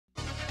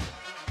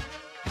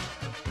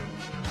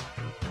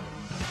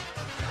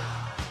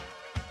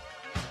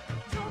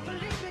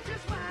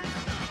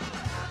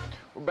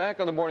We're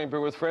back on the Morning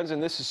Brew with Friends,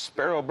 and this is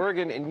Sparrow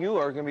Bergen, and you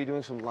are going to be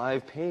doing some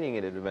live painting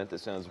at an event that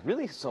sounds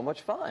really so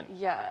much fun.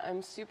 Yeah,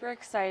 I'm super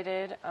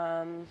excited.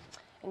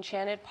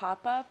 Enchanted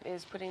Pop-Up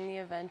is putting the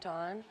event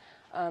on.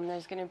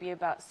 There's going to be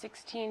about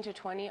 16 to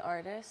 20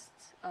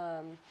 artists,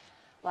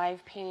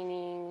 live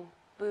painting,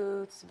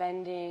 booths,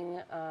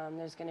 vending.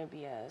 There's going to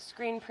be a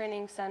screen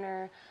printing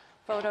center,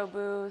 photo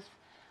booth.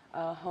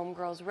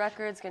 Homegirls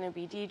Records going to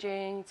be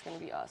DJing. It's going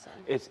to be awesome.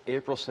 It's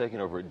April 2nd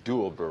over at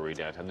Dual Brewery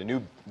downtown, the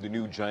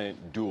new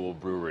giant Dual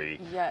Brewery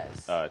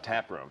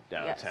tap room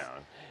downtown.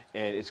 Yes.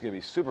 And it's going to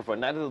be super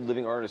fun. Night of the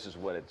Living Artist is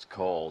what it's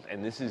called,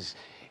 and it's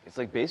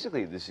like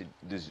basically this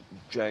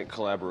giant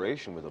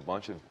collaboration with a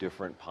bunch of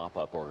different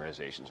pop-up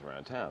organizations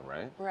around town,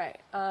 right? Right.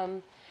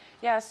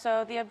 Yeah,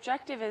 so the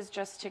objective is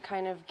just to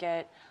kind of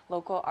get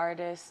local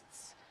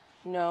artists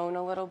known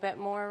a little bit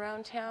more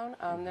around town.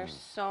 There's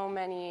so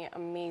many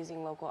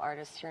amazing local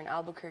artists here in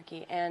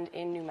Albuquerque and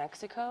in New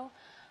Mexico.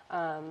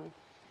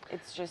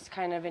 It's just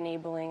kind of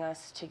enabling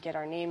us to get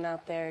our name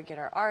out there, get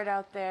our art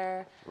out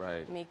there,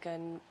 right? Make a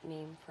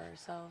name for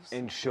ourselves.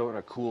 And show in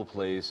a cool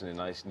place and a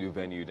nice new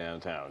venue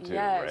downtown too,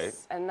 yes, right?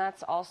 Yes, and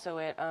that's also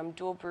it.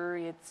 Dual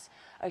Brewery, it's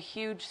a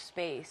huge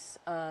space,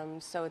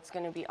 so it's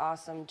going to be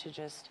awesome to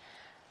just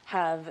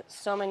have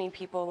so many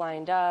people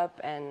lined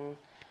up, and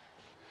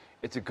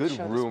it's a good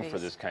room for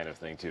this kind of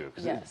thing, too.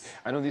 Yes.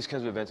 I know these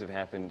kinds of events have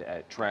happened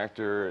at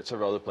Tractor, at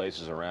several other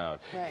places around.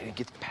 Right. And it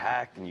gets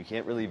packed, and you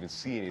can't really even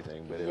see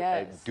anything. But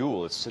yes. At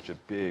Dual, it's such a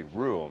big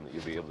room that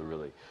you'll be able to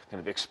really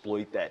kind of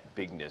exploit that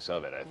bigness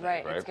of it, I think.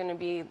 Right. It's going to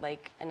be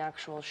like an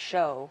actual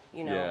show,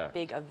 you know,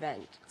 big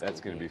event.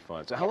 That's going to be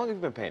fun. So how long have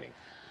you been painting?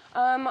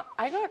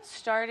 I got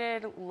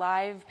started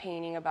live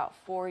painting about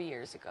 4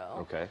 years ago.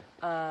 Okay.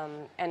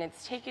 And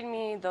it's taken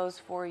me those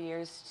 4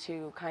 years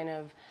to kind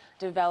of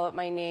develop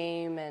my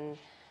name and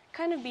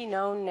kind of be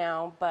known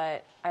now,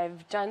 but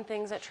I've done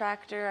things at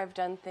Tractor, I've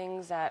done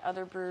things at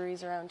other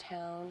breweries around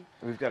town.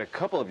 We've got a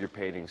couple of your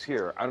paintings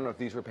here. I don't know if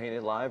these were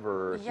painted live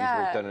or if these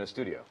were done in a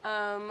studio.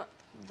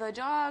 The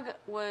dog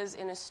was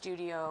in a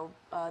studio.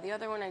 The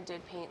other one I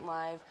did paint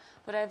live,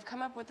 but I've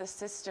come up with a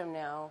system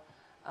now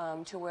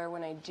to where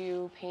when I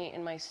do paint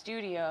in my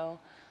studio,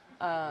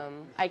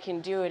 I can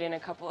do it in a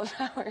couple of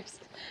hours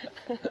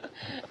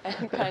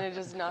and kind of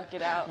just knock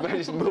it out. By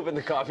just moving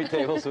the coffee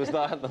table so it's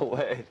not in the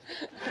way.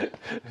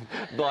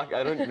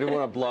 I don't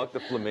want to block the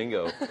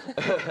flamingo.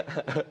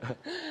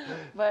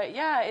 But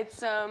yeah, it's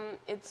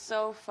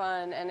so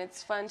fun, and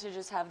it's fun to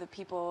just have the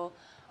people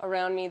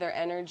around me. Their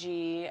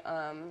energy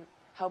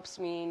helps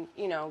me,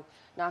 you know,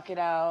 knock it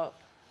out,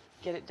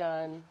 get it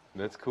done.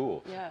 That's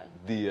cool. Yeah.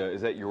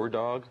 Is that your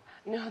dog?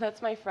 No,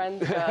 that's my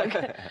friend's dog.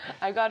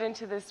 I got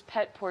into this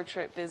pet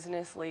portrait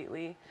business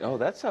lately. Oh,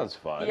 that sounds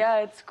fun. Yeah,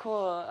 it's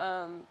cool.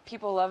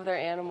 People love their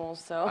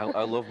animals, so.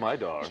 I love my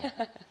dog.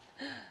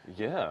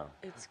 Yeah.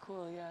 It's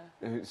cool,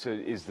 yeah. So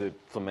is the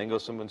flamingo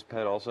someone's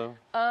pet also?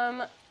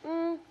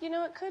 You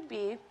know, it could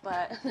be,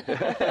 but.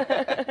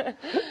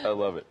 I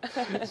love it.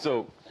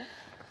 So,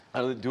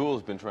 Dual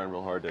has been trying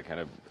real hard to kind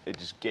of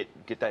just get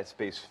that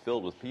space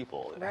filled with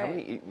people. Right. How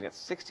many? You got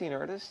 16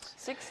 artists?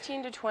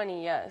 16 to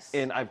 20, yes.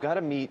 And I've got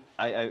to meet.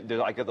 I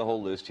got the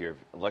whole list here: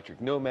 Electric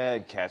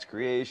Nomad, Cat's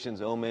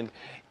Creations, Omen,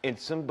 and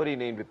somebody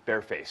named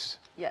Bearface.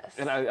 Yes.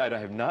 And I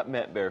have not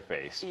met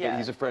Bearface, but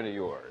he's a friend of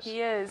yours. He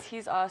is.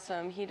 He's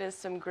awesome. He does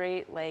some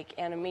great like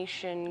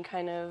animation,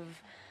 kind of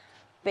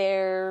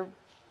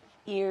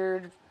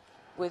bear-eared,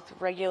 with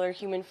regular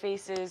human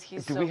faces.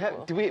 He's so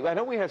cool. I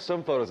know we have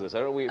some photos of this. I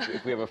don't know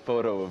if we have a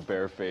photo of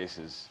bear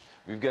faces.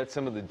 We've got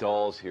some of the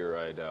dolls here,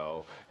 I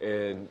know.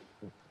 And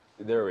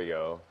there we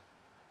go.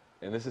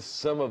 And this is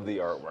some of the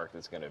artwork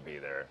that's going to be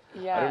there.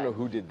 Yeah. I don't know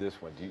who did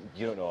this one.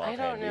 You don't know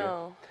offhand, I don't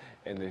know.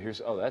 And then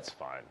here's, oh, that's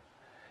fine.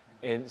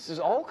 And this is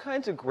all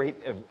kinds of great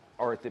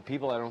art that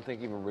people I don't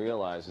think even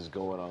realize is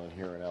going on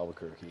here in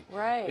Albuquerque.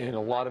 Right. And a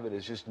lot of it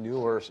is just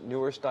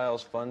newer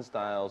styles, fun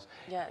styles.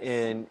 Yes.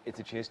 And it's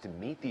a chance to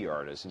meet the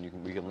artists,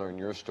 and we can learn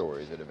your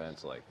stories at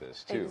events like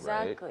this too,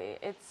 exactly.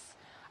 Right?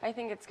 I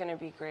think it's going to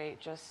be great.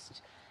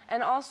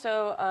 And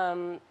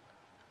also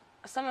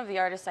some of the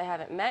artists I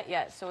haven't met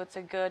yet, so it's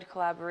a good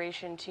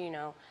collaboration to, you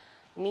know,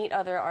 meet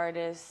other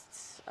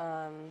artists,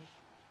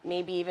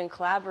 maybe even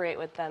collaborate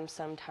with them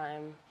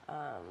sometime.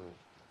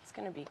 It's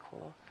going to be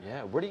cool.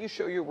 Yeah. Where do you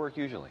show your work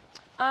usually?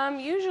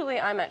 Usually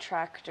I'm at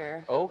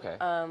Tractor. Oh, okay.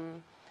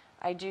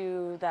 I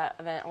do that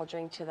event. I'll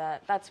drink to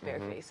that. That's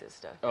Bearface's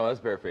stuff. Oh,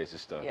 that's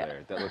Bearface's stuff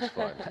there. That looks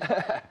fun.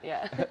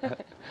 Yeah.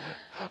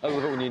 I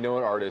love it when you know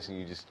an artist and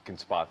you just can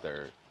spot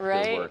their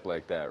work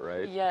like that,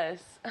 right?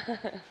 Yes.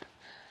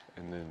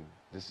 And then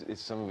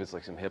some of it's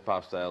like some hip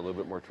hop style, a little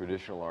bit more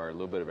traditional art, a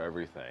little bit of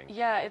everything.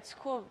 Yeah, it's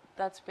cool.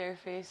 That's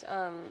Bearface.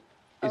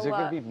 Is there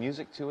going to be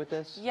music too with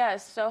this?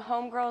 Yes, so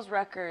Homegirls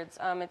Records.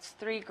 It's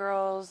 3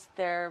 girls.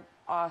 They're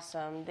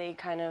awesome. They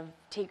kind of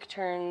take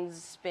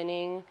turns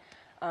spinning.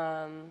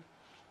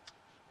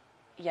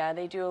 Yeah,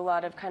 they do a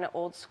lot of kind of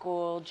old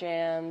school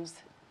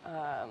jams.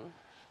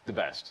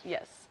 the best.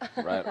 Yes.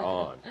 Right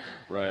on,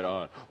 right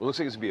on. Well, looks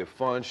like it's going to be a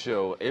fun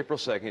show, April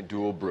 2nd,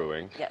 Dual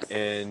Brewing. Yes.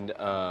 And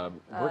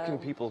where can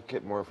people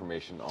get more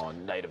information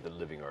on Night of the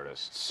Living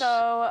Artists?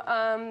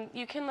 So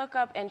you can look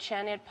up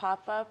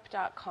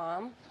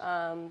enchantedpopup.com.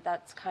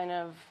 That's kind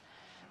of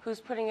who's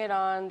putting it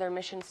on, their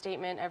mission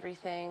statement,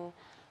 everything.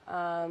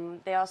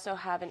 They also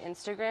have an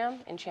Instagram,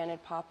 Enchanted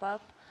Popup.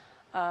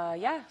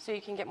 Yeah, so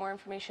you can get more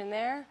information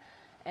there.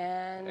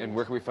 And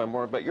where can we find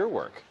more about your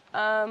work?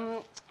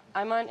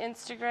 I'm on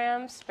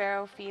Instagram,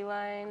 Sparrow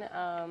Feline.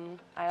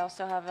 I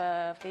also have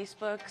a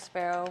Facebook,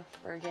 Sparrow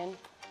Bergen.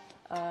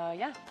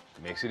 Yeah.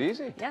 Makes it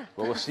easy. Yeah.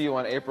 Well, we'll see you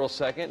on April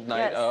 2nd,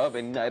 Night of,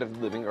 and Night of the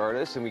Living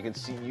Artists, and we can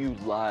see you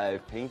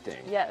live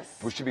painting. Yes.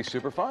 Which should be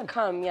super fun.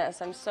 Come,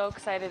 yes. I'm so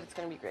excited. It's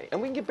going to be great.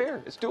 And we can get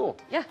beer. It's dual.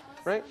 Yeah.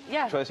 Right?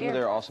 Yeah. Try some of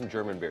their awesome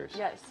German beers.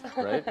 Yes.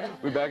 Right?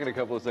 We'll be back in a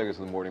couple of seconds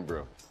with the Morning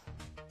Brew.